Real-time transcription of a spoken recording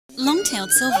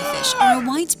Long-tailed silverfish are a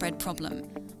widespread problem,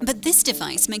 but this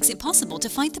device makes it possible to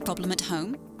fight the problem at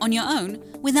home, on your own,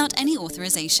 without any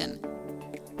authorization.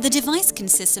 The device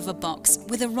consists of a box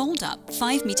with a rolled-up,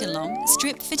 5-meter-long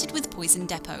strip fitted with poison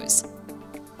depots.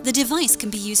 The device can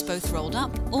be used both rolled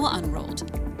up or unrolled.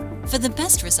 For the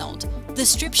best result, the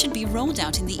strip should be rolled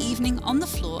out in the evening on the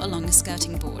floor along a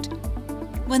skirting board.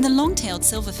 When the long-tailed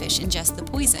silverfish ingest the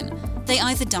poison, they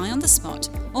either die on the spot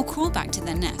or crawl back to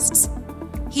their nests.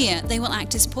 Here, they will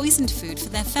act as poisoned food for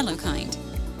their fellow kind.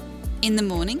 In the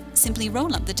morning, simply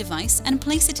roll up the device and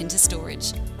place it into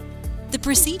storage. The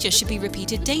procedure should be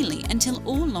repeated daily until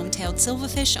all long-tailed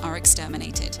silverfish are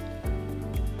exterminated.